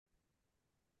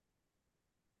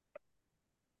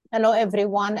Hello,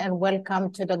 everyone, and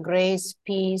welcome to the Grace,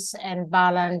 Peace, and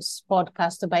Balance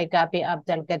podcast by Gabi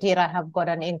Abdel Gadir. I have got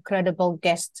an incredible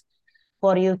guest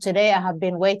for you today. I have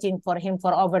been waiting for him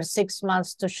for over 6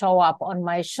 months to show up on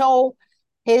my show.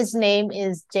 His name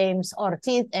is James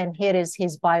Ortiz, and here is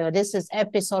his bio. This is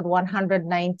episode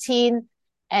 119,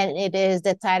 and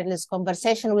the title is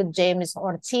Conversation with James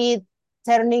Ortiz,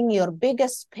 Turning Your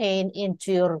Biggest Pain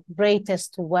into Your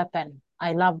Greatest Weapon.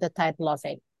 I love the title of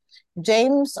it.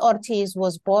 James Ortiz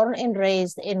was born and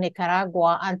raised in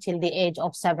Nicaragua until the age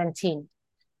of 17.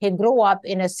 He grew up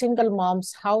in a single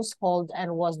mom's household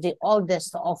and was the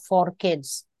oldest of four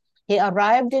kids. He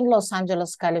arrived in Los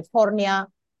Angeles, California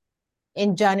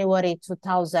in January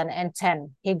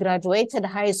 2010. He graduated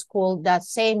high school that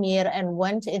same year and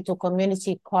went into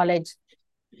community college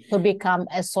to become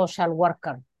a social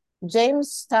worker.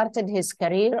 James started his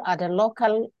career at a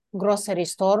local grocery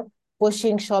store,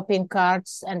 pushing shopping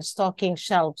carts and stocking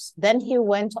shelves. Then he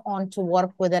went on to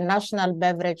work with a national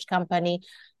beverage company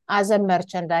as a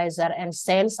merchandiser and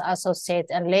sales associate,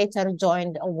 and later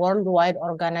joined a worldwide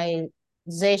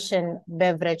organization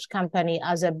beverage company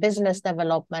as a business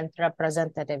development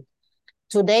representative.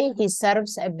 Today, he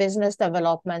serves as a business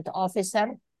development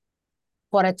officer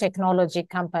for a technology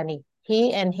company.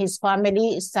 He and his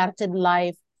family started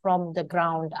life from the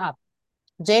ground up.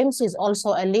 James is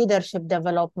also a leadership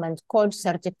development coach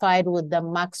certified with the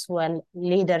Maxwell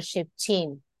Leadership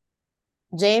Team.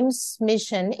 James'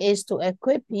 mission is to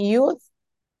equip youth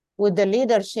with the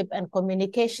leadership and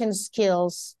communication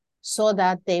skills so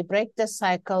that they break the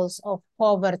cycles of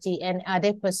poverty and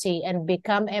inadequacy and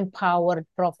become empowered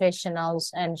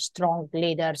professionals and strong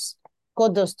leaders.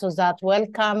 Kudos to that.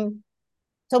 Welcome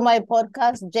to my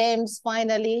podcast, James,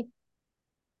 finally.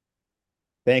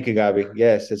 Thank you, Gabi.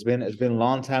 Yes, it's been a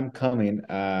long time coming.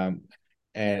 But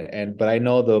I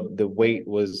know the wait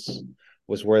was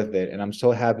worth it, and I'm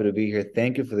so happy to be here.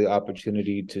 Thank you for the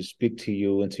opportunity to speak to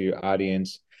you and to your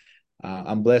audience.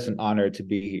 I'm blessed and honored to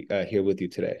be here with you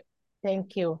today.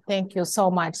 Thank you. Thank you so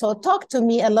much. So talk to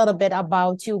me a little bit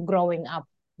about you growing up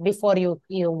before you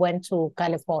went to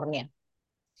California.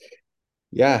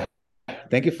 Yeah,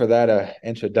 thank you for that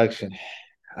introduction.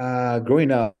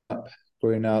 Growing up,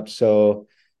 so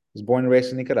I was born and raised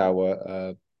in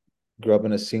Nicaragua. Grew up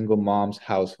in a single mom's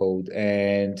household,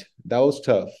 and that was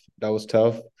tough. That was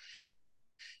tough.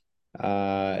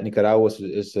 Nicaragua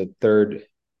is a third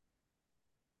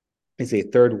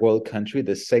world country,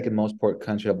 the second most poor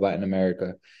country of Latin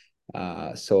America.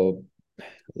 So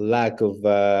lack of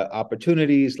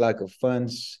opportunities, lack of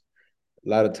funds, a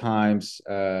lot of times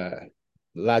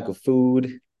lack of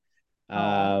food, Oh,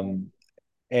 um,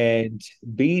 and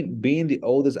being the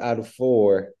oldest out of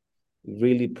four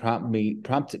really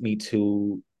prompted me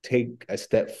to take a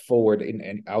step forward.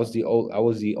 And I was the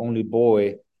only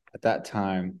boy at that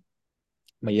time.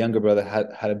 My younger brother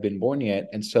hadn't been born yet,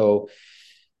 and so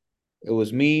it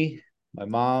was me, my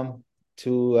mom,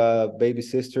 two baby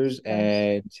sisters,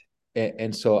 yes,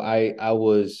 and so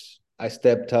I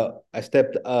stepped up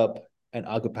and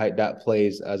occupied that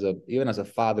place as a even as a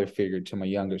father figure to my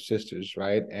younger sisters,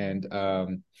 right? And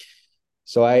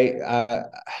so I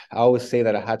always say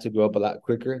that I had to grow up a lot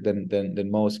quicker than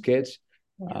most kids.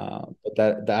 yeah,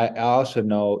 But that I also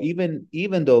know,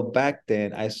 even though back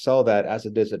then I saw that as a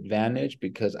disadvantage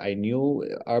because I knew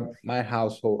our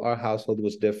household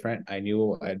was different. I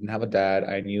knew I didn't have a dad.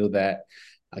 I knew that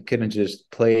I couldn't just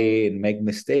play and make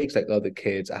mistakes like other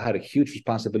kids. I had a huge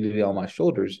responsibility on my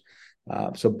shoulders.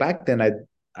 So back then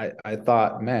I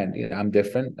thought, man, I'm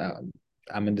different.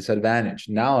 I'm in disadvantage.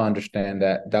 Now I understand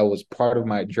that that was part of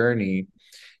my journey,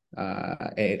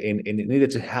 and it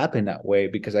needed to happen that way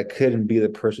because I couldn't be the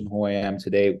person who I am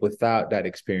today without that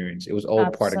experience. It was all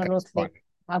part of God's plan. absolutely.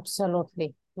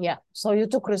 Absolutely. Yeah. So you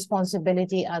took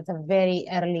responsibility at a very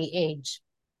early age.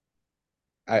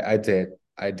 I did.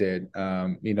 I did.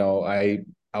 I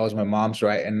was my mom's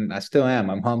right, and I still am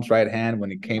my mom's right hand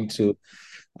when it came to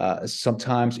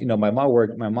sometimes, my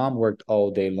mom worked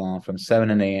all day long from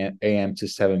 7 a.m. to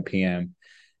 7 p.m.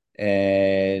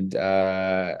 And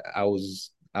I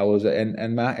was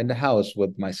in the house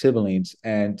with my siblings,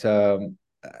 and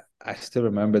I still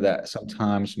remember that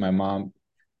sometimes my mom,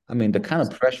 I mean, the kind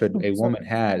of pressure a So woman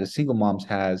has, a single mom's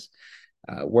has,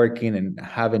 working and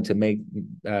having to make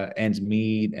ends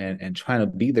meet and trying to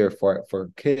be there for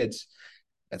kids.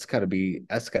 That's gotta be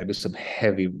some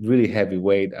heavy, really heavy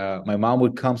weight. My mom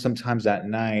would come sometimes at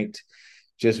night,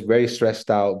 just very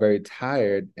stressed out, very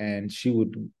tired, and she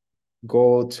would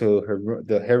go to her room.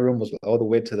 Her room was all the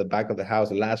way to the back of the house,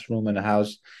 the last room in the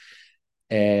house,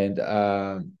 and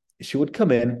she would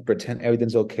come in, pretend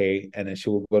everything's okay, and then she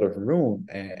would go to her room.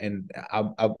 And I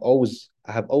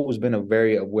have always been a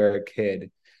very aware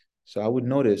kid, so I would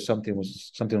notice something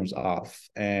was off,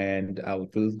 and I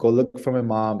would go look for my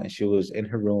mom, and she was in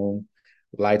her room,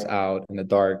 lights out in the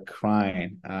dark,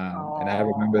 crying. And I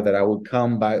remember that I Oh, would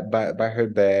come by her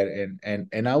bed,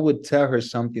 and I would tell her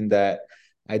something that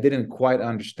I didn't quite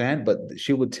understand, but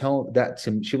she would tell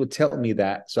me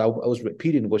that. So I was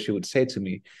repeating what she would say to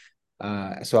me.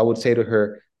 So I would say to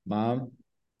her, Mom,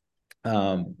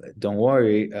 don't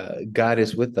worry, God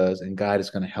is with us and God is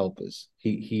going to help us.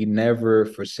 He never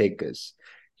forsake us.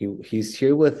 He's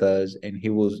here with us, and he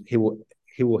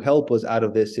will help us out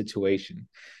of this situation.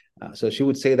 So she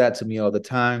would say that to me all the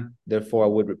time. Therefore, I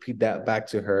would repeat that back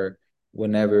to her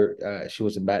whenever she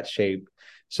was in bad shape.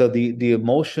 So the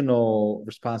emotional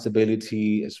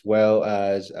responsibility, as well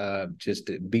as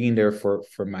just being there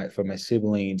for my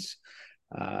siblings.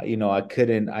 I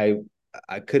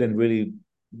couldn't really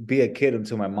be a kid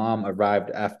until my mom arrived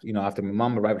after my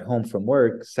mom arrived home from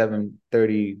work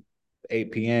 7:30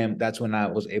 8 p.m. That's when I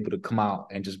was able to come out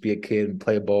and just be a kid and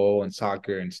play ball and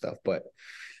soccer and stuff. But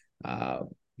uh,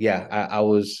 yeah,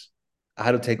 I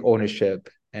had to take ownership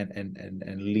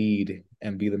and lead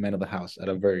and be the man of the house at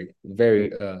a very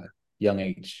very young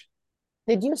age.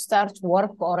 did you start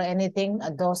work or anything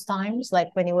at those times, like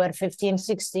when you were 15,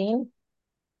 16?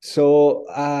 So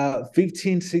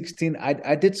 15, 16,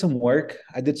 I did some work.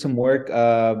 I did some work,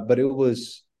 but it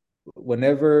was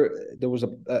whenever there was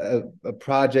a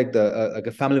project, like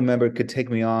a family member could take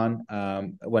me on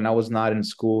when I was not in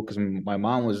school, because my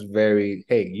mom was very,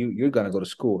 hey, you're gonna go to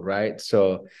school, right?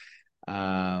 So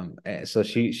so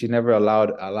she never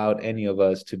allowed any of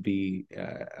us to be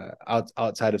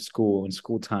outside of school in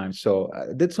school time. So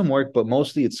I did some work, but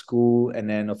mostly at school, and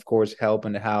then of course help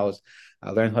in the house. I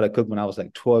learned how to cook when I was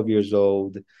like 12 years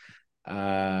old.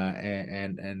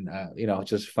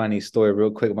 Just funny story real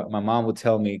quick. My mom would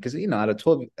tell me, because at a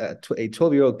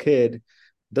 12-year-old kid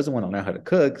doesn't want to learn how to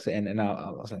cook, and I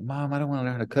was like, Mom, I don't want to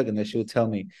learn how to cook, and then she would tell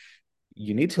me,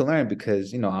 you need to learn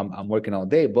because I'm working all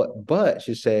day. But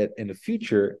she said in the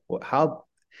future, how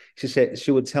she said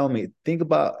she would tell me, think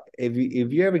about if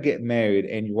you ever get married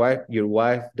and your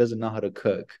wife doesn't know how to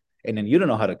cook, and then you don't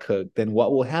know how to cook, then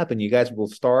what will happen? You guys will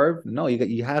starve. No,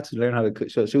 you have to learn how to cook.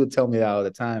 So she would tell me that all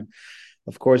the time.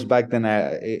 Of course, back then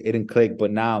it didn't click, but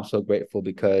now I'm so grateful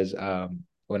because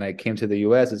when I came to the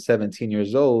US at 17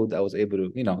 years old, I was able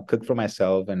to cook for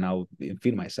myself and now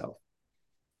feed myself.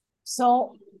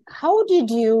 So how did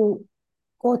you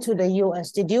go to the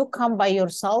US? Did you come by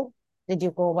yourself? Did you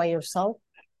go by yourself?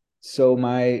 So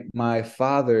my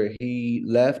father, he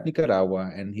left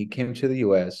Nicaragua and he came to the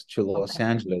US, to Los Okay.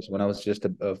 Angeles, when I was just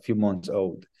a few months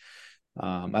old.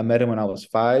 I met him when I was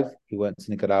 5. He went to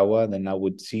Nicaragua, and then I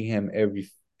would see him every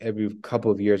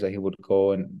couple of years that he would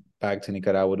go and back to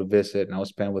Nicaragua to visit, and I would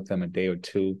spend with him a day or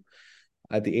two.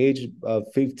 At the age of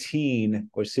 15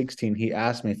 or 16, he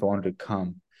asked me if I wanted to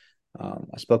come.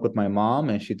 I spoke with my mom,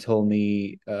 and she told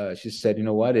me, she said, you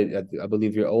know what, I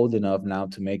believe you're old enough now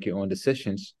to make your own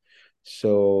decisions.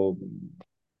 So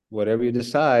whatever you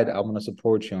decide, I'm going to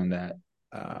support you on that.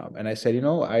 And I said,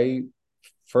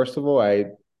 first of all,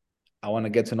 I want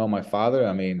to get to know my father.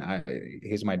 I mean,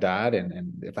 he's my dad,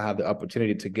 and if I have the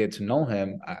opportunity to get to know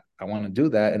him, I want to do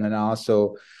that. And then I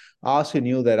also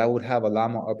knew that I would have a lot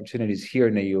more opportunities here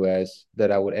in the U.S.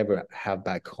 that I would ever have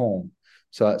back home.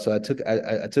 So I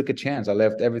took a chance. I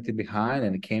left everything behind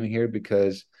and came here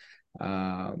because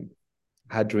I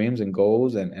had dreams and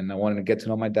goals, and I wanted to get to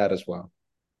know my dad as well.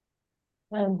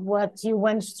 And what, you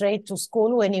went straight to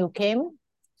school when you came?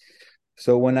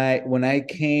 So I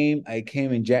came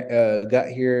in got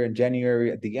here in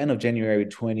January, at the end of January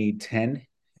 2010,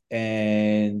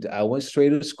 and I went straight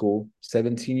to school.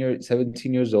 17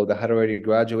 years old. I had already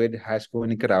graduated high school in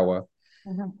Nicaragua,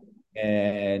 Mhm.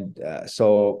 and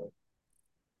so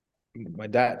my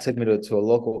dad took me to a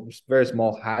local, very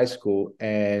small high school,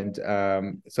 and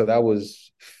so that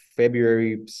was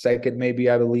February 2nd, maybe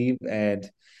I believe,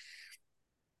 and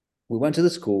we went to the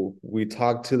school. We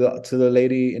talked to the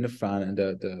lady in the front and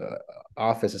the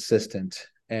office assistant,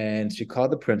 and she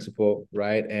called the principal,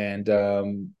 right? And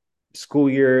the school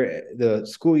year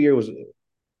was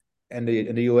in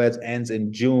the US ends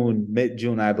in June, mid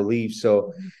June, I believe.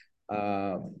 So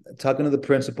talking to the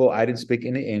principal, I didn't speak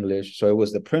any English, so it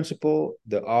was the principal,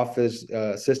 the office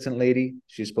assistant lady.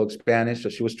 She spoke Spanish, so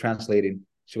she was translating.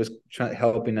 She was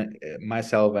helping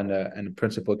myself and the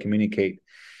principal communicate.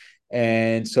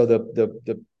 And so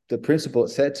the principal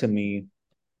said to me,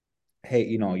 "Hey,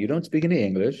 you don't speak any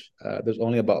English. There's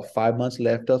only about 5 months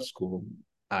left of school.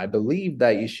 I believe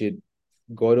that you should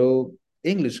go to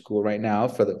English school right now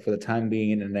for the time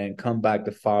being, and then come back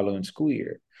the following school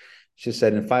year. She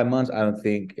said, in 5 months, I don't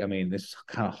think, I mean, it's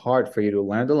kind of hard for you to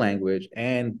learn the language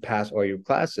and pass all your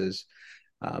classes.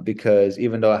 Because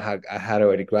even though I had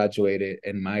already graduated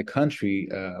in my country,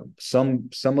 some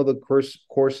of the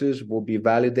courses will be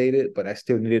validated, but I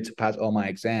still needed to pass all my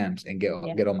exams and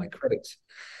Yeah. get all my credits.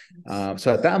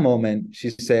 So at that moment, she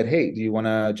said, "Hey, do you want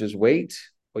to just wait,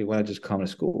 or you want to just come to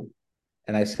school?"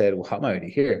 And I said, "Well, I'm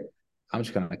already here. I'm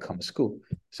just gonna come to school."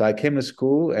 So I came to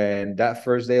school, and that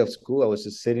first day of school, I was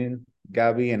just sitting,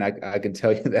 Gabby, and I can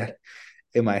tell you that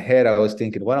in my head, I was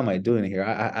thinking, what am I doing here?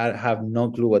 I have no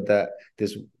clue what that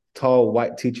this tall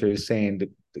white teacher is saying. The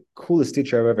coolest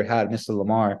teacher I've ever had, Mr.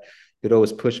 Lamar, would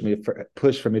always push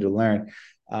for me to learn.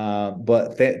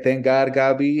 But thank God,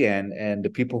 Gabi, and the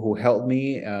people who helped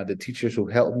me, the teachers who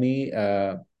helped me.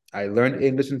 I learned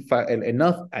English in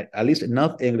at least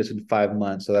enough English in 5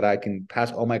 months so that I can pass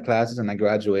all my classes, and I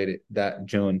graduated that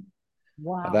June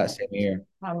of that Wow. same year.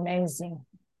 Amazing.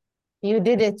 You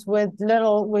did it with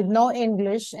no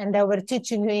English, and they were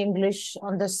teaching you English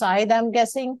on the side, I'm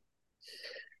guessing.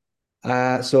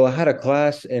 So I had a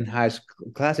class in high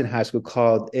school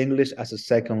called English as a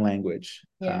Second Language.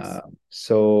 Yes.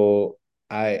 So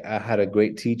I had a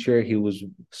great teacher. He was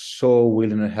so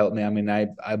willing to help me. I mean,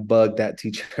 I bugged that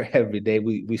teacher every day.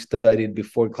 We studied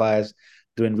before class,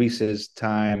 during recess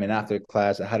time, and after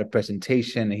class. I had a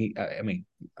presentation. I mean,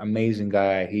 amazing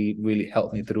guy. He really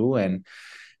helped me through, and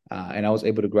I was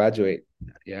able to graduate.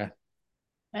 Yeah.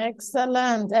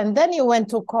 Excellent. And then you went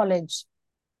to college.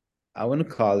 I went to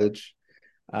college,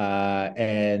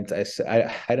 and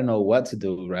I don't know what to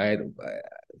do, right?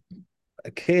 A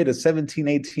kid, a 17,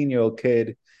 18-year-old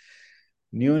kid,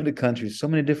 new in the country, so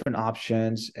many different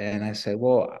options. And I said,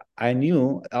 well, I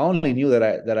only knew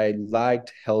that I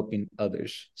liked helping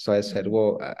others. So I said,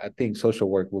 well, I think social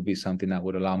work will be something that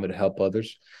would allow me to help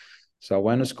others. So I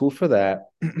went to school for that.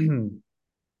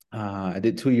 I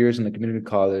did 2 years in the community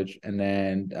college, and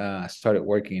then I started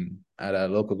working at a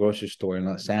local grocery store in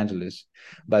Los Angeles.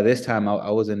 By this time,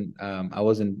 I wasn't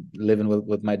living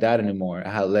with my dad anymore. I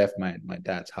had left my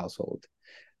dad's household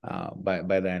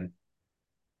by then.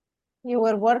 You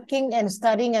were working and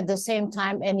studying at the same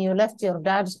time, and you left your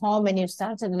dad's home and you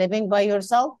started living by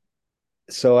yourself?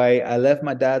 So I left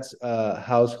my dad's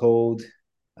household.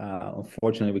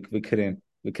 Unfortunately, we couldn't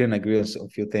agree on a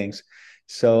few things.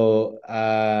 So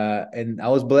and I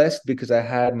was blessed because I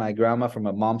had my grandma from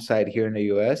my mom's side here in the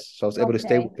US. So I was able to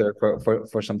stay Okay. with her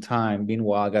for some time.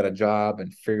 Meanwhile, I got a job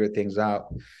and figured things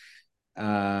out.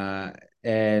 Uh,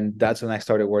 and that's when I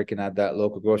started working at that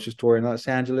local grocery store in Los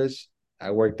Angeles.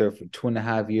 I worked there for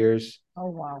 2.5 years. Oh,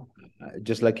 wow.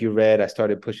 Just like you read, I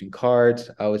started pushing cards.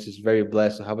 I was just very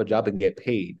blessed to have a job and get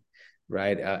paid,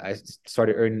 right? I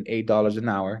started earning $8 an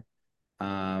hour,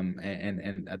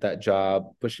 and at that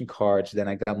job pushing cards. Then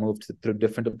I got moved through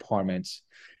different departments,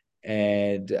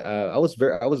 and I was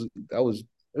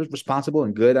responsible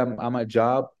and good on my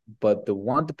job. But the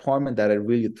one department that I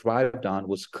really thrived on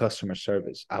was customer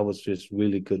service. I was just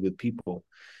really good with people,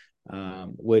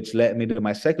 which led me to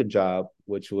my second job,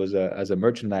 which was as a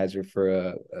merchandiser for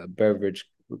a beverage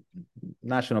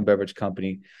national beverage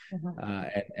company,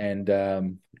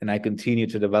 Mhm. and I continued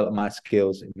to develop my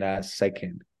skills in that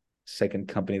second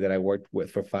company that I worked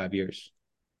with for 5 years.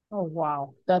 Oh,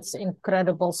 wow. That's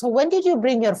incredible. So when did you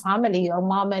bring your family, your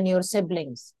mom and your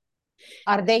siblings?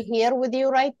 Are they here with you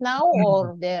right now,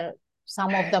 or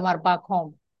some of them are back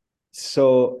home?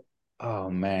 So, oh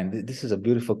man, this is a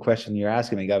beautiful question you're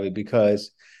asking me, Gabby,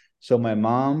 because so my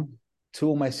mom,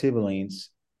 two of my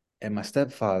siblings, and my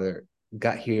stepfather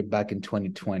got here back in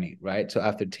 2020, right? So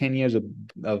after 10 years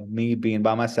of me being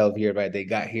by myself here, right, they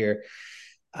got here.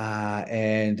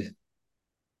 And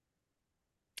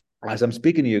as I'm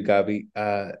speaking to you, Gabby,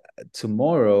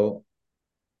 tomorrow,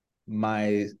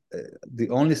 my the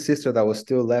only sister that was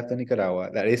still left in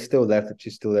Nicaragua, that is still left,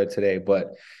 she's still there today,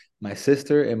 but my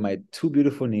sister and my two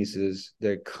beautiful nieces,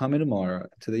 they're coming tomorrow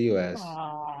to the US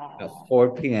at Oh,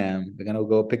 4 p.m. We're gonna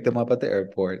go pick them up at the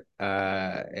airport.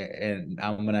 And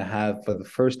I'm gonna have, for the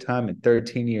first time in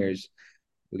 13 years,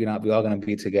 we all gonna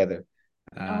be together.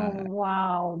 oh, Uh,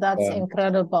 wow. That's um,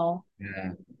 incredible.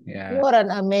 yeah, yeah. You're an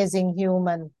amazing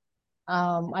human.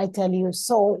 I tell you.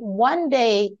 So one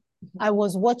day I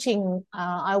was watching,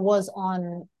 I was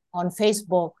on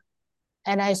Facebook,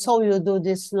 and I saw you do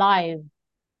this live.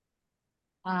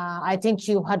 I think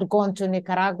you had gone to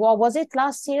Nicaragua. Was it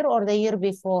last year or the year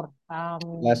before?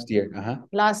 Last year,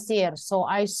 Last year. So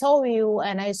I saw you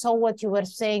and I saw what you were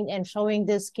saying and showing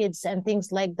these kids and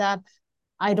things like that.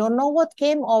 I don't know what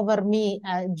came over me,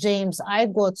 James. I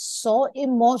got so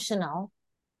emotional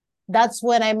That's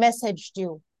when I messaged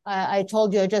you. I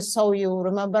told you I just saw you.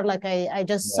 Remember, like I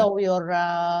just Yeah. saw your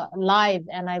live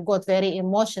and I got very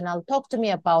emotional. Talk to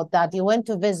me about that. You went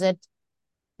to visit,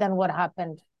 then what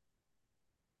happened?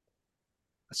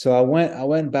 So I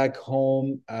went back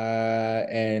home,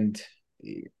 and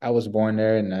I was born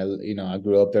there, and I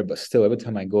grew up there, but still every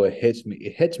time I go, it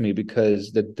hits me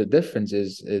because the difference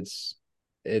is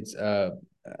it's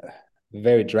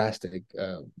very drastic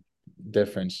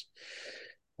difference.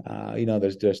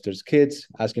 There's kids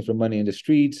asking for money in the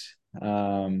streets.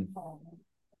 Mm.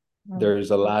 There's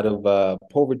a lot of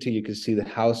poverty. You can see the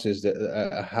houses.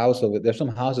 A house over there's some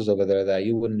houses over there that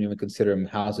you wouldn't even consider them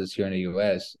houses here in the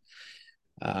U.S.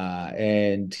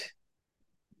 And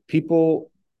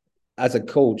people, as a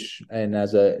coach and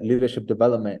as a leadership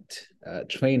development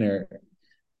trainer,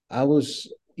 I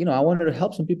wanted to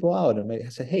help some people out. And I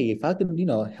said, hey, if I could,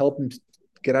 help them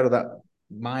get out of that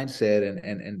mindset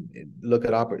and look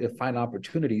at find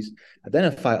opportunities,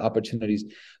 identify opportunities.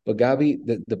 But Gabby,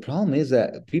 the problem is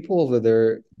that people over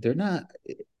there,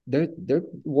 they're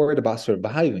worried about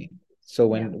surviving.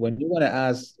 So Yeah, when you want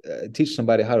to teach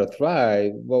somebody how to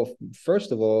thrive, well,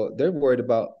 first of all, they're worried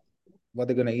about what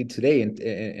they're going to eat today,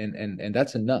 and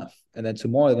that's enough. And then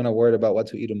tomorrow they're going to worry about what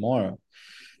to eat tomorrow.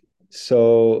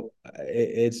 So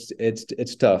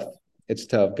it's tough. It's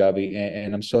tough, Gabi,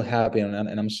 and I'm so happy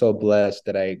and I'm so blessed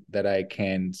that I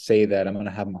can say that I'm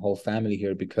gonna have my whole family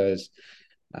here because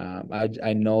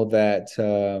I know that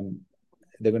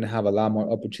they're gonna have a lot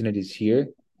more opportunities here,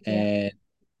 yeah,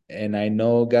 and I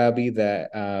know, Gabi, that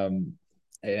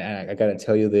and I gotta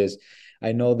tell you this,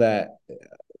 I know that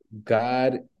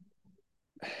God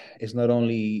is not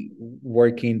only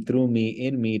working through me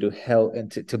in me to help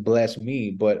and to bless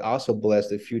me, but also bless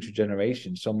the future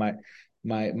generation. So my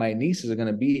nieces are going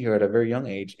to be here at a very young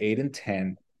age, 8 and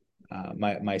 10.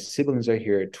 My siblings are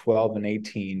here at 12 and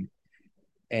 18,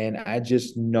 and I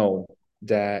just know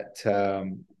that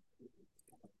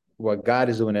what God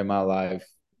is doing in my life,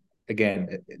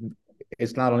 again,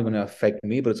 it's not only going to affect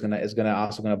me, but it's gonna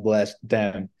also gonna bless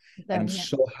them, and I'm them, yeah.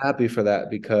 so happy for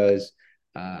that because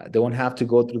they won't have to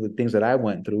go through the things that I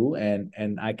went through,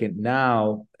 and I can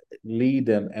now lead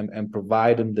them and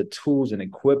provide them the tools and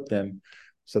equip them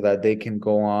so that they can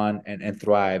go on and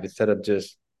thrive instead of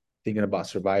just thinking about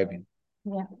surviving.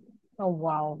 Yeah. Oh,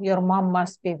 wow. Your mom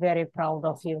must be very proud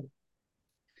of you.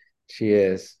 She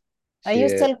is. Are She you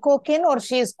is. still cooking or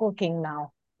she is cooking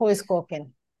now? Who is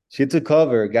cooking? She took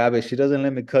over, Gabby. She doesn't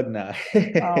let me cook now.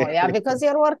 Oh, yeah, because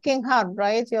you're working hard,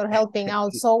 right? You're helping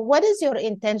out. So, what is your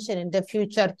intention in the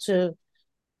future to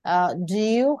do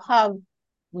you have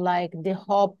like the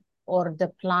hope or the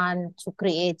plan to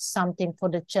create something for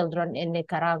the children in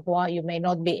Nicaragua? You may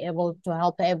not be able to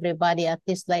help everybody, at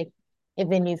least like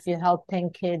even if you help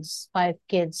 10 kids, 5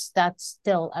 kids, that's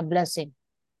still a blessing.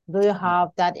 Do you have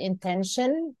that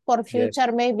intention for Yes,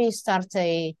 future? Maybe start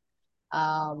a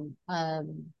um,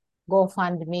 um,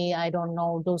 GoFundMe, I don't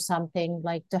know, do something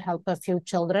like to help a few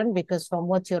children because from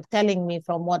what you're telling me,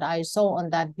 from what I saw on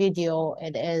that video,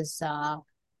 it is a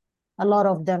lot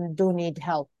of them do need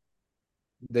help.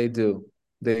 they do.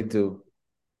 They do.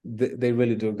 They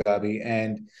really do, Gabi.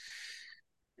 And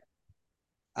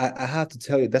I have to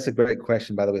tell you, that's a great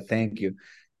question, by the way. Thank you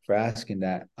for asking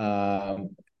that. I,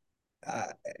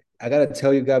 I got to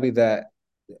tell you, Gabi, that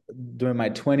during my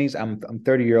 20s, I'm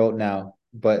 30-year-old now,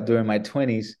 but during my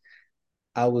 20s,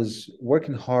 I was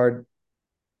working hard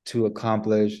to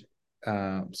accomplish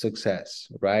success,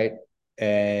 right?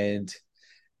 And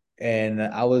and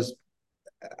I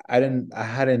didn't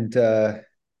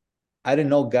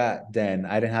know God then.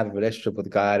 I didn't have a relationship with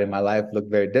God, and my life looked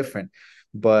very different.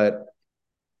 But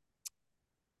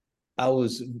I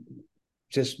was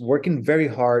just working very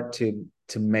hard to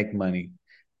make money.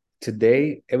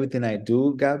 Today, everything I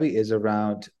do, Gabby, is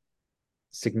around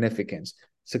significance.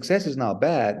 Success is not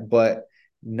bad, but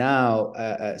now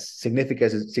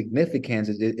significance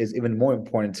is even more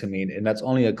important to me, and that's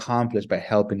only accomplished by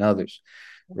helping others,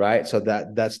 right? So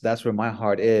that's where my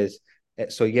heart is.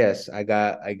 So yes, I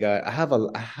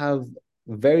have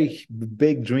very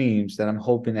big dreams that I'm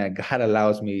hoping that God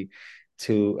allows me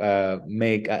to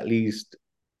make at least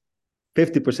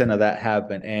 50% of that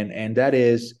happen. And that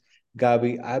is,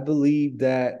 Gabi, I believe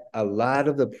that a lot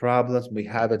of the problems we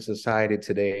have in society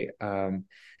today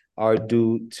are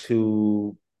due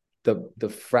to the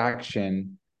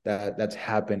fraction that's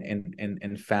happened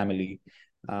in family.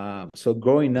 So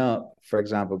growing up, for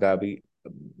example, Gabi,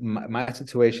 my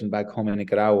situation back home in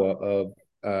Nicaragua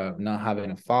of not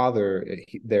having a father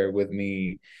there with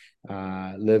me,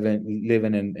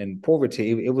 living in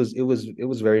poverty. It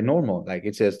was very normal. Like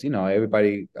it's just,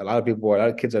 everybody, a lot of people, a lot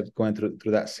of kids are going through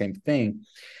that same thing.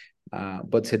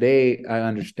 But today I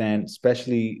understand,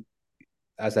 especially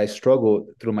as I struggled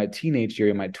through my teenage year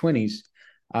in my 20s,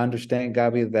 I understand,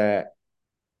 Gabi, that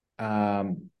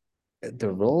um, the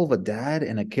role of a dad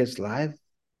in a kid's life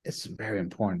is very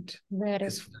important. Very.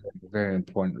 It's very, very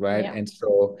important, right? Yeah. And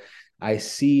so I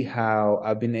see how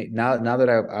I've been now that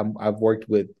I've worked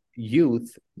with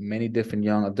youth, many different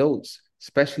young adults,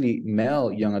 especially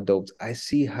male young adults. I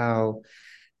see how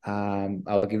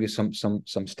I'll give you some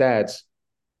stats.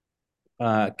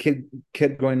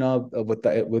 Kid growing up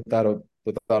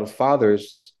without a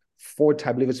father's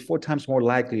I believe it's 4 times more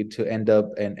likely to end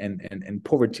up in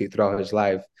poverty throughout his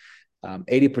life.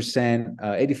 80%,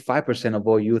 85% of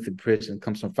all youth in prison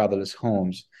comes from fatherless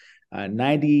homes.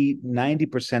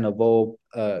 90% of all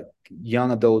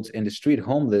young adults in the street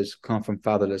homeless come from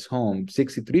fatherless homes.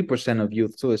 63% of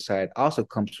youth suicide also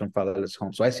comes from fatherless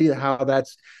homes. So I see how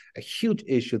that's a huge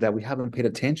issue that we haven't paid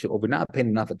attention, or we're not paying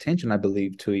enough attention, I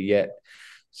believe, to it yet.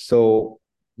 So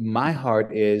my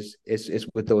heart is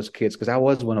with those kids, because I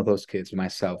was one of those kids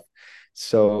myself.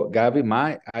 So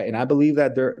Gabi, and I believe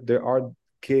that there are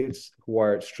kids who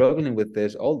are struggling with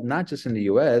this, all not just in the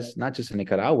US, not just in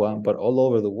Nicaragua, but all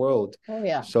over the world. Oh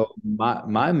yeah. So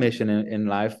my mission in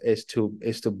life is to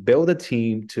build a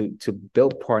team, to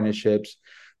build partnerships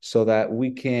so that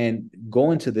we can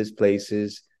go into these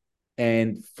places.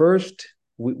 And first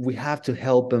we have to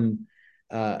help them.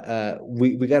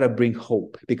 We got to bring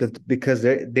hope, because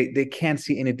they can't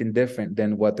see anything different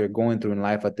than what they're going through in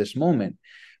life at this moment,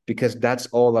 because that's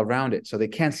all around it. So they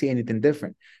can't see anything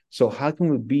different. So how can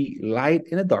we be light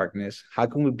in the darkness? How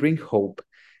can we bring hope?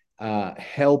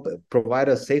 Help provide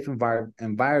a safe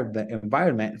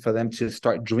environment for them to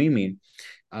start dreaming,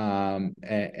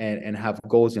 and have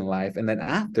goals in life. And then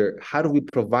after, how do we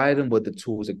provide them with the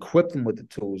tools, equip them with the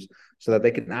tools, so that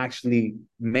they can actually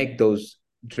make those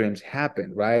dreams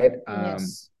happen, right?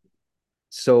 Yes.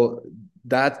 So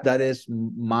that is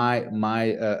my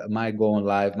goal in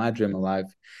life, my dream in life,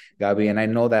 Gabi. And I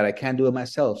know that I can't do it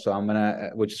myself. So I'm gonna,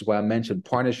 which is why I mentioned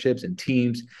partnerships and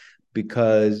teams,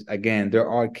 because again, there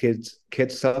are kids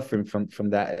suffering from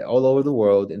that all over the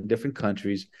world in different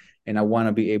countries, and I want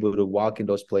to be able to walk in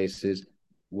those places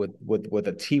with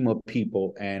a team of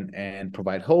people, and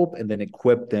provide hope, and then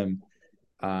equip them,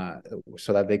 uh,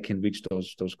 so that they can reach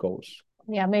those goals.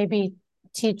 Yeah, maybe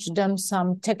teach them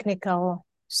some technical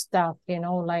stuff,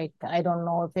 like I don't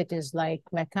know if it is like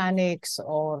mechanics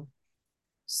or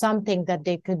something that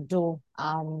they could do.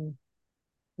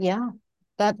 Yeah,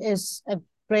 that is a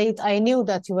great. I knew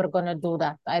that you were gonna do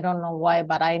that. I don't know why,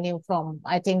 but I knew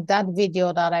I think that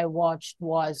video that I watched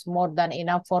was more than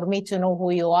enough for me to know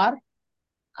who you are.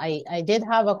 I did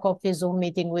have a coffee Zoom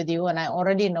meeting with you, and I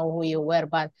already know who you were,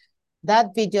 but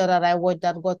that video that I watched,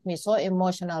 that got me so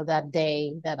emotional that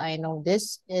day, that I know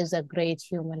this is a great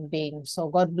human being. So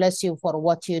God bless you for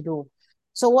what you do.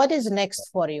 So what is next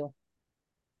for you?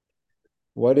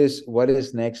 What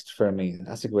is next for me?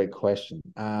 That's a great question.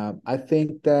 I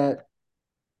think that,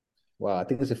 well, I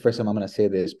think it's the first time I'm gonna say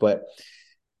this, but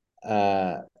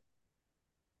uh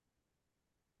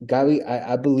Gabi,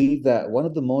 I believe that one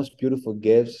of the most beautiful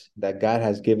gifts that God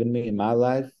has given me in my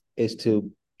life is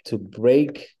to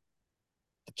break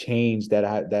chains that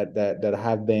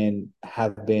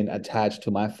have been attached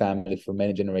to my family for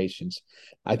many generations.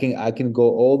 I can go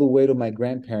all the way to my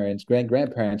grandparents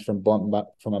from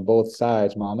both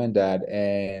sides, mom and dad,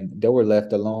 and they were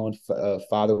left alone.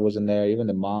 Father wasn't there. Even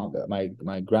the mom,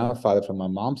 my grandfather from my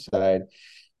mom's side,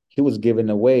 he was given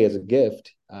away as a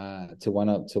gift, to one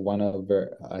of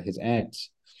his aunts.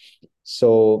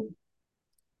 So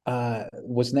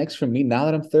what's next for me now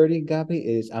that I'm 30, Gabi,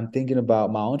 is I'm thinking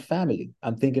about my own family.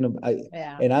 I'm thinking of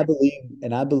Yeah. and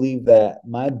I believe that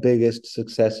my biggest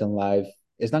success in life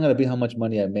is not going to be how much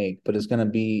money I make, but it's going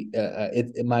to be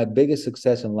my biggest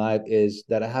success in life is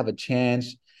that I have a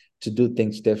chance to do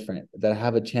things different, that I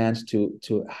have a chance to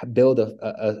build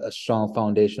a strong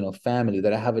foundational family,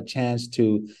 that I have a chance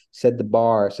to set the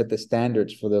bar, set the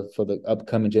standards for the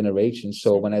upcoming generations.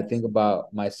 So when I think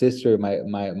about my sister,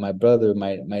 my brother,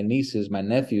 my nieces, my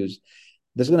nephews,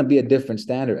 there's going to be a different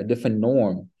standard, a different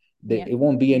norm. Yeah. It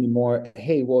won't be anymore.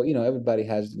 Hey, well, everybody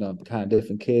has kind of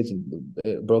different kids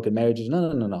and broken marriages. No,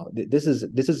 no, no, no. This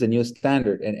is a new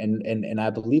standard, and I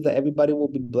believe that everybody will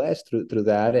be blessed through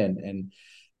that, and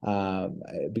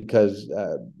because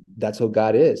that's who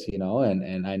God is,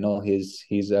 and I know he's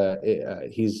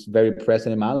very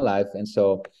present in my life, and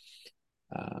so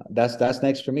That's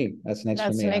next for me. That's next for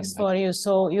That's me. next for you.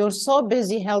 So you're so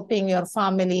busy helping your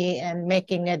family and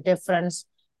making a difference.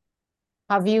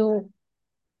 Have you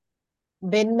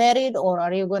been married or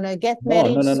are you gonna get No, no,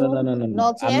 married no, no, no, soon? no, no, no.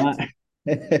 Not I'm yet?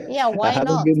 not. Yeah, I why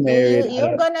haven't not? been married.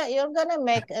 I don't. You're gonna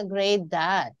make a great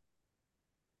dad.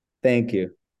 Thank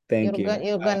you. Thank you.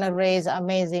 You're gonna raise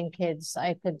amazing kids.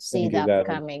 I could see Thank you, that Gabby.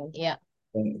 coming. Yeah.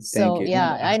 Thank So you. No,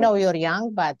 yeah, I know you're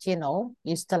young, but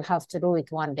you still have to do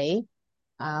it one day.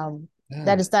 That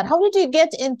yeah. is that. How did you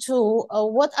get into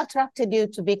what attracted you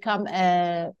to become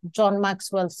a John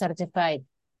Maxwell certified?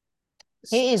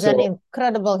 He is an So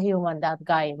incredible human, that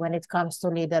guy, when it comes to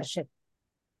leadership.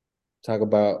 talk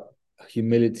about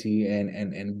humility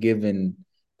and giving,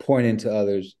 pouring into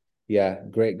others. Yeah,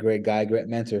 great guy, great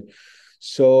mentor.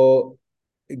 So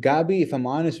Gabi, if I'm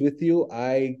honest with you,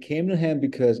 I came to him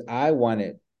because I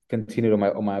wanted to continue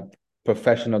on my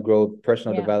professional growth,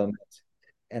 personal Yeah. development.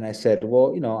 And I said,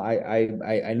 well,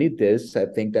 I need this. I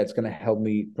think that's going to help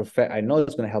me. I know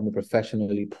it's going to help me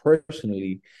professionally,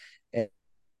 personally. And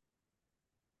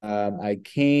I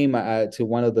came to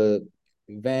one of the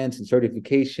events and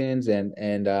certifications,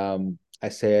 and I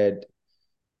said,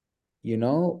 you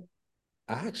know,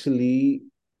 actually,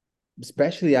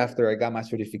 especially after I got my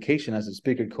certification as a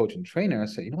speaker, coach, and trainer, I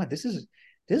said, you know what, this is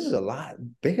a lot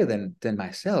bigger than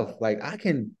myself. Like I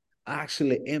can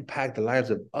actually impact the lives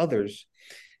of others,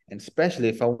 and especially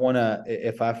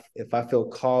if I feel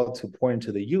called to pour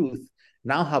into the youth,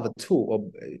 now have a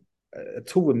tool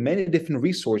with many different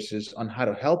resources on how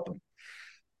to help them.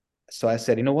 So I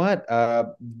said, you know what?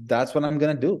 That's what I'm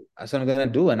gonna do. That's what I'm gonna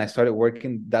do. And I started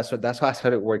working. That's how I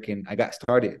started working. I got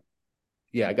started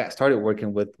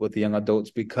working with the young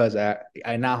adults because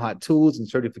I now had tools and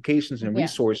certifications and Yeah.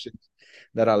 resources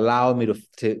that allow me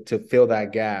to fill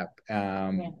that gap.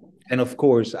 Yeah. And of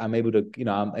course, I'm able to,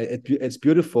 it's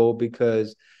beautiful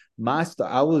because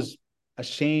I was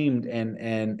ashamed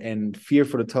and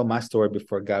fearful to tell my story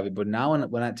before Gavi, but now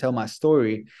when I tell my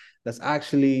story, that's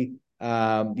actually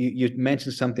you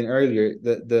mentioned something earlier.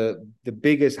 The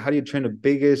biggest, how do you turn the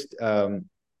biggest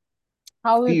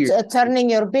How fear.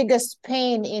 turning your biggest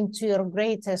pain into your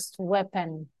greatest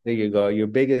weapon. There you go. Your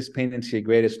biggest pain into your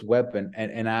greatest weapon.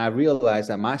 And I realized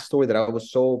that my story that I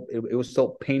was it was so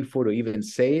painful to even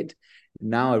say it.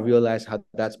 Now I realize how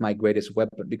that's my greatest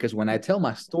weapon. Because when I tell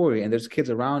my story and there's kids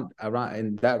around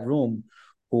in that room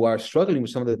who are struggling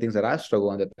with some of the things that I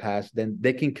struggled in the past, then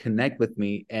they can connect with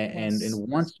me. And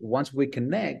Yes. once we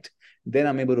connect, then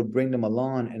I'm able to bring them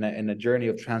along in a journey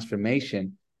of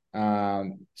transformation.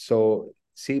 So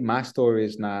see, my story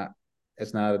is not,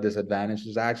 it's not a disadvantage.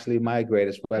 It's actually my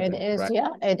greatest It weapon, is, right?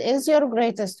 yeah, it is your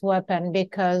greatest weapon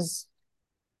because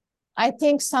I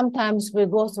think sometimes we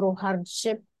go through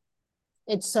hardship.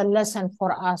 It's a lesson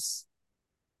for us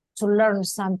to learn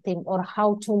something or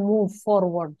how to move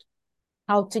forward,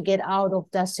 how to get out of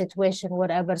that situation,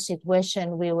 whatever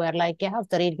situation we were like. You have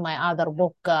to read my other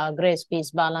book, Grace,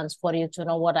 Peace, Balance, for you to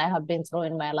know what I have been through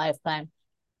in my lifetime.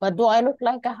 But do I look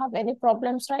like I have any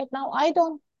problems right now? I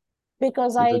don't,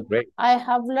 because You look great. I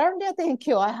have learned, yeah, thank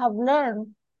you. I have learned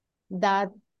that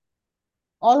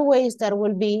always there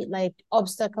will be like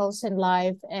obstacles in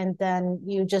life, and then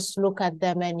you just look at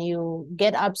them and you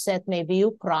get upset, maybe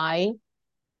you cry,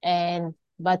 and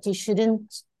but you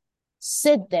shouldn't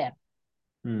sit there.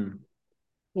 Hmm.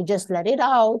 You just let it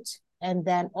out, and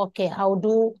then, okay, how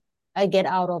do I get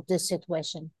out of this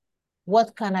situation?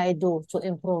 What can I do to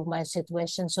improve my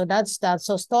situation? So that's that.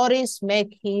 So stories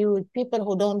make you, people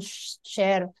who don't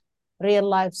share real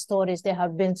life stories they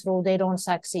have been through, they don't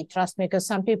succeed. Trust me, because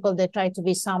some people, they try to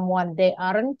be someone they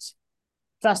aren't.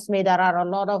 Trust me, there are a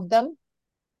lot of them.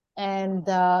 And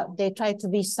they try to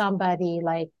be somebody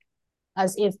like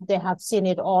as if they have seen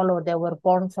it all or they were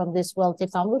born from this wealthy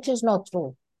family, which is not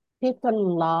true.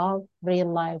 People love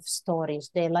real life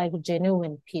stories. They like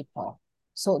genuine people.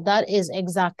 So that is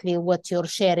exactly what you're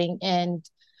sharing. And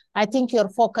I think you're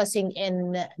focusing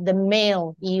in the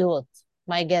male youth,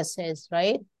 my guess is,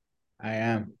 right? I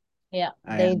am. Yeah,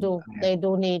 I am. I am. They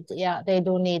do need, yeah, they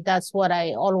do need. That's what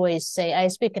I always say. I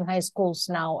speak in high schools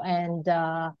now and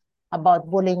about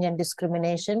bullying and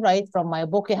discrimination, right? From my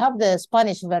book. You have the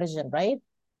Spanish version, right?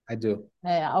 I do.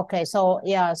 Yeah, okay. So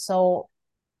yeah, so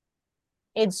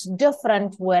it's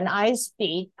different when I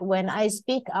speak. When I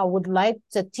speak, I would like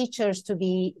the teachers to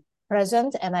be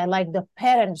present and I like the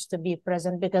parents to be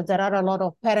present because there are a lot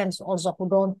of parents also who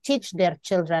don't teach their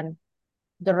children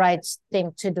the right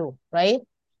thing to do, right?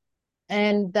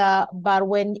 And but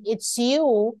when it's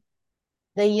you,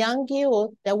 the young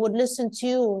youth, they would listen to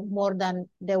you more than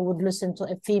they would listen to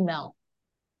a female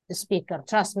speaker.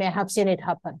 Trust me, I have seen it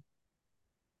happen.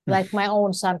 Like my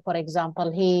own son, for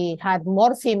example, he had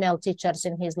more female teachers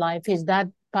in his life. His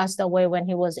dad passed away when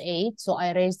he was 8, so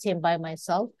I raised him by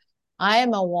myself. I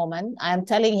am a woman. I'm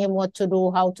telling him what to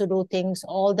do, how to do things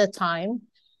all the time.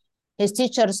 His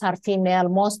teachers are female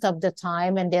most of the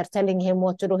time, and they're telling him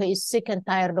what to do. He's sick and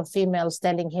tired of females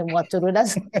telling him what to do.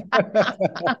 That's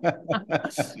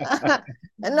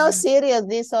no,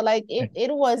 seriously. So, like, if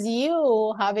it was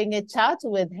you having a chat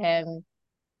with him,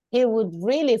 he would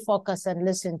really focus and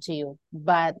listen to you.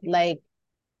 But like,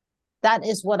 that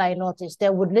is what I noticed. They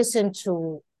would listen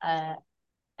to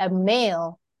a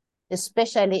male,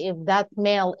 especially if that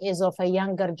male is of a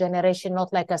younger generation,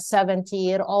 not like a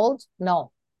 70-year-old.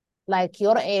 No, like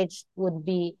your age would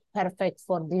be perfect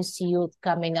for this youth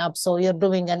coming up. So you're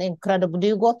doing an incredible. Do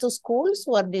you go to schools?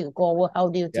 Where do you go? How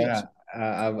do you teach? Yeah,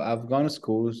 I've gone to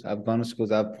schools. I've gone to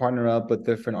schools. I've partnered up with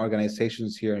different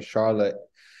organizations here in Charlotte.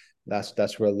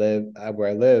 That's where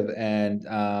I live, and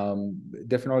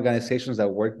different organizations that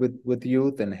work with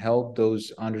youth and help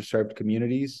those underserved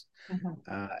communities. Mhm.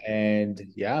 And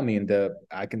yeah, I mean, the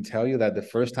I can tell you that the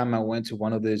first time I went to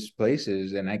one of these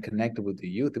places and I connected with the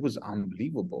youth, it was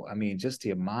unbelievable. I mean, just the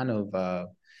amount of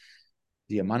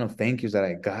thank yous that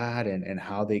I got, and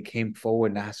how they came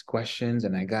forward and asked questions,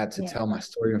 and I got to Yeah, tell my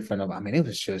story in front of. I mean, it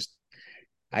was just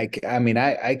I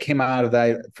came out of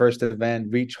that first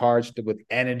event recharged with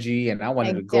energy, and I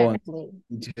wanted to go and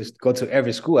exactly. just go to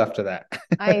every school after that.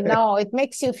 I know it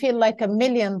makes you feel like $1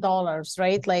 million,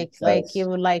 right? Like Yes.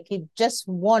 you like you just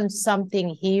want something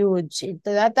huge.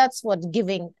 That's what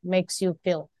giving makes you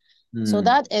feel. So Hmm.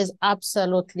 that is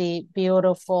absolutely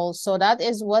beautiful. So that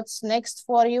is what's next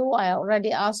for you. I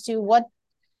already asked you what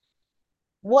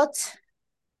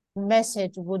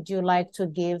message would you like to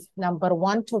give? Number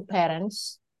one, to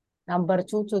parents. Number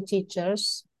two, to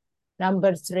teachers.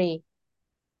 Number three,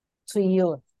 to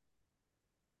youth.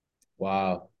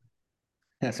 Wow,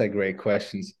 that's a great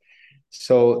questions.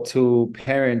 So to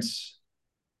parents,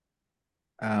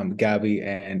 Gabby,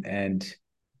 and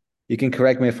you can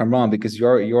correct me if I'm wrong because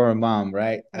you're a mom,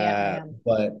 right? Yeah, I am.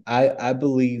 But I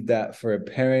believe that for a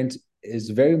parent, it's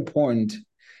very important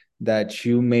that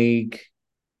you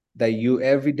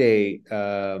every day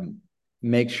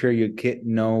make sure your kid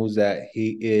knows that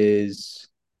he is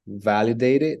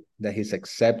validated, that he's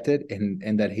accepted,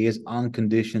 and that he is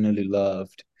unconditionally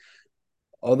loved.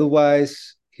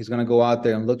 Otherwise, he's gonna go out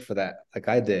there and look for that, like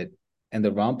I did, in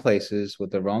the wrong places with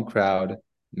the wrong crowd,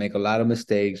 make a lot of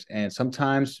mistakes, and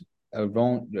sometimes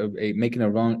making a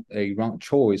wrong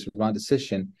choice, a wrong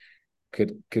decision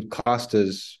could cost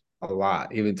us a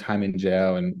lot, even time in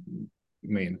jail, and I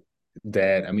mean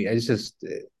dead. I mean, it's just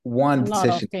A one lot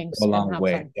of decision can things go a can long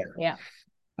way. happen. Yeah.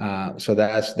 Yeah. So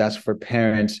that's for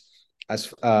parents.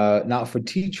 As Now for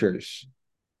teachers,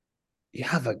 you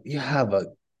have a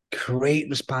great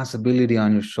responsibility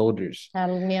on your shoulders.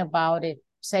 Tell me about it.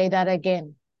 Say that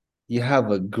again. You have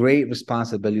a great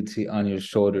responsibility on your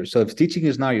shoulders. So if teaching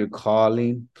is not your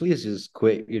calling, please just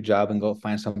quit your job and go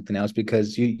find something else,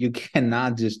 because you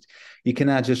cannot just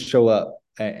show up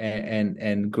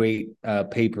and grade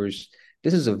papers.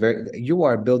 This is you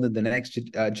are building the next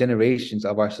generations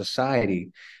of our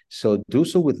society. So do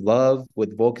so with love,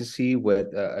 with advocacy,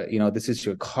 with this is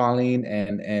your calling,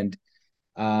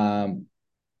 um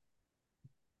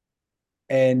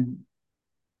and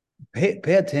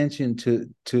pay attention to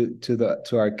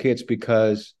our kids,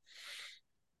 because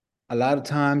a lot of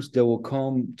times they will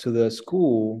come to the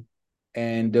school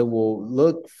and they will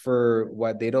look for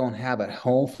what they don't have at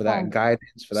home, for that Home.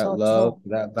 guidance, for that So love, true. for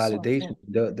that So validation. true.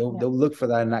 Yeah. They'll look for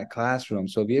that in that classroom.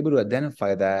 So if you're able to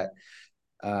identify that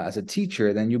as a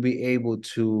teacher, then you'll be able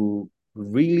to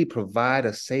really provide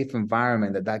a safe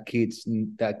environment that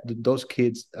those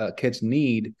kids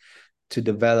need to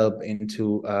develop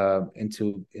into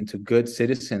good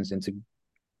citizens, into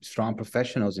strong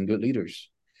professionals and good leaders.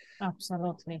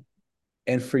 Absolutely.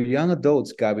 And for young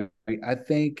adults, Gabby, I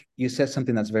think you said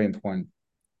something that's very important.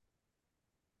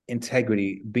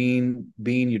 Integrity, being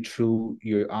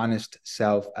your honest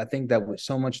self. I think that with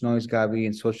so much noise, Gabby,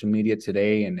 in social media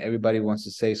today, and everybody wants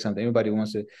to say something, nobody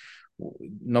wants to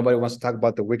talk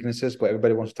about their weaknesses, but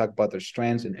everybody wants to talk about their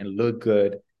strengths and look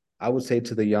good. I would say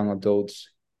to the young adults,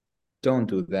 don't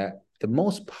do that. The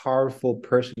most powerful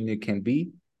person you can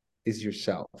be is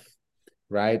yourself,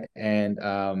 right? And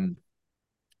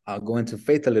I'll go into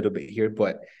faith a little bit here,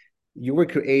 but you were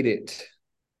created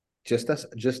just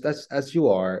as you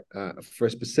are, for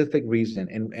a specific reason,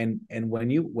 and when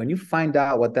you find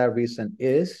out what that reason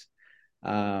is,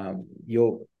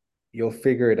 you'll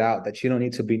figure it out, that you don't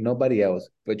need to be nobody else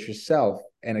but yourself.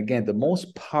 And again, the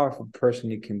most powerful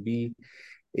person you can be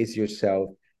is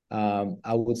yourself.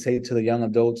 I would say to the young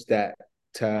adults that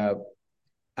to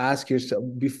ask yourself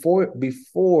before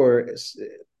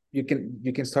you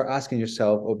can start asking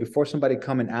yourself, or before somebody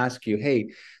come and ask you, hey,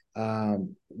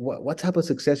 what type of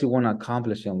success you want to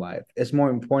accomplish in life. It's more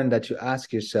important that you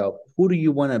ask yourself, who do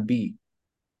you want to be?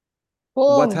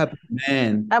 What Boom. type of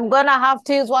man? I'm gonna have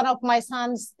to use one of my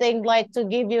son's thing, like to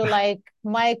give you like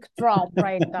mic drop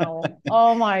right now.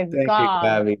 Oh my Thank you, God.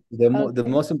 Gabby. The Okay.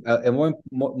 most and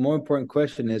more important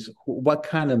question is, what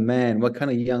kind of man, what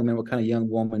kind of young man, what kind of young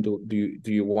woman do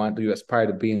you want, do you aspire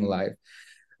to be in life?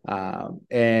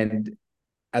 And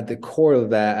at the core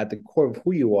of that, at the core of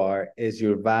who you are, is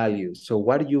your values. So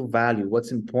what do you value?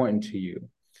 What's important to you?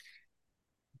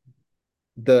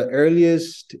 The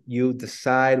earliest you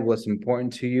decide what's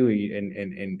important to you,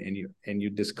 and you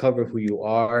discover who you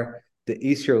are, the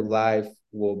easier life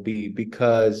will be.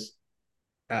 Because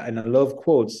and I love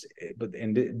quotes, but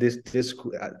in this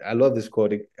I love this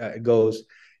quote. It goes,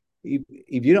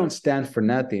 if you don't stand for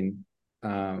nothing,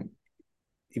 um,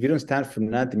 if you don't stand for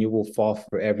nothing, you will fall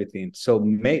for everything. So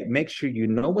make sure you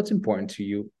know what's important to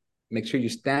you. Make sure you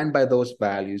stand by those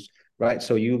values, right?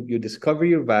 So you discover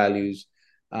your values,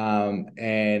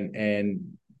 and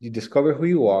you discover who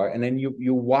you are, and then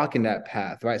you walk in that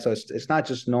path, right? So it's not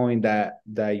just knowing that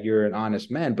you're an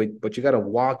honest man, but you got to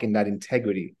walk in that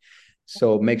integrity.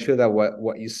 So make sure that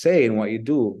what you say and what you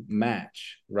do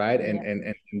match, right? Yeah.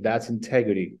 And that's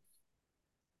integrity.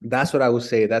 That's what I would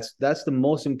say. That's the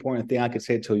most important thing I could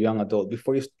say to a young adult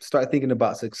before you start thinking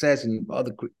about success and all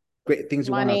the great things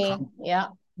you want to Money. accomplish. Yeah.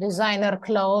 Designer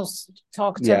clothes.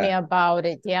 Talk to me Yeah. about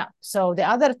it. Yeah. So the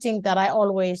other thing that I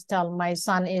always tell my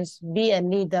son is be a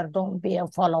leader, don't be a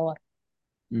follower.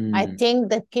 I Mm, think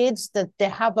the kids that they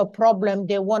have a problem,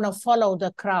 they want to follow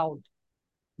the crowd.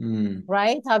 mm.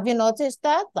 Right? Have you noticed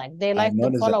that? Like they I like to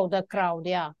noticed that. follow the crowd.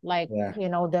 Yeah. Like, Yeah.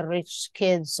 the rich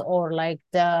kids, or like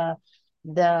the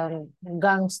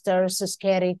gangsters,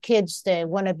 scary kids, they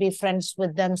want to be friends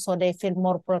with them so they feel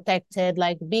more protected.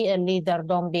 Like be a leader,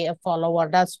 don't be a follower.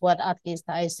 That's what at least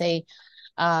I say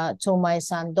to my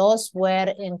son. Those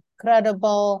were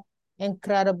incredible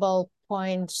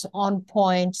points, on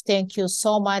point. Thank you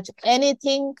so much.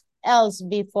 Anything else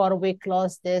before we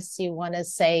close this you want to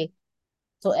say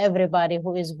to everybody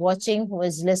who is watching, who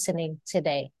is listening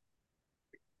today?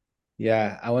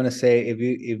 Yeah. I want to say, if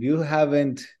you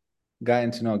haven't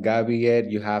gotten to know Gabby yet,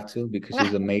 you have to, because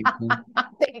she's amazing.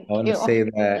 Thank I want to you. say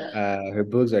that her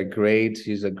books are great.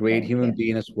 She's a great Thank human you.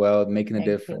 being as well, making a Thank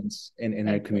you. difference in her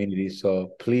Thank you. community.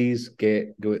 So please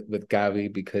get with Gabby,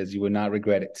 because you will not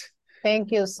regret it.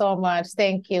 Thank you so much.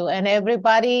 Thank you. And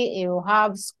everybody, you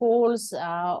have schools.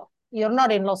 You're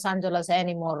not in Los Angeles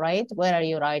anymore, right? Where are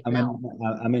you right I'm now?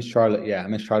 in I'm in Charlotte. Yeah,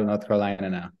 I'm in Charlotte, North Carolina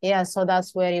now. Yeah, so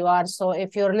that's where you are. So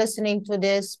if you're listening to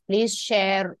this, please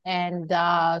share and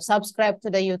subscribe to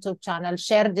the YouTube channel.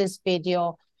 Share this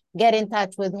video. Get in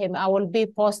touch with him. I will be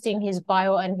posting his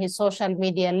bio and his social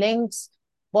media links,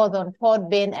 both on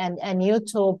Podbean and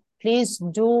YouTube. Please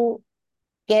do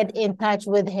get in touch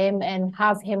with him and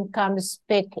have him come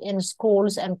speak in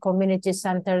schools and community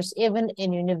centers, even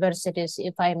in universities,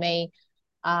 if I may.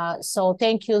 So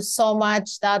thank you so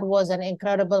much. That was an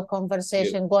incredible You.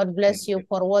 conversation. God Thank bless you you.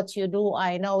 for what you do.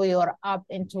 I know you're up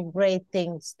into great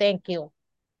things. Thank you.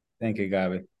 Thank you,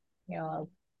 Gabby. You're welcome.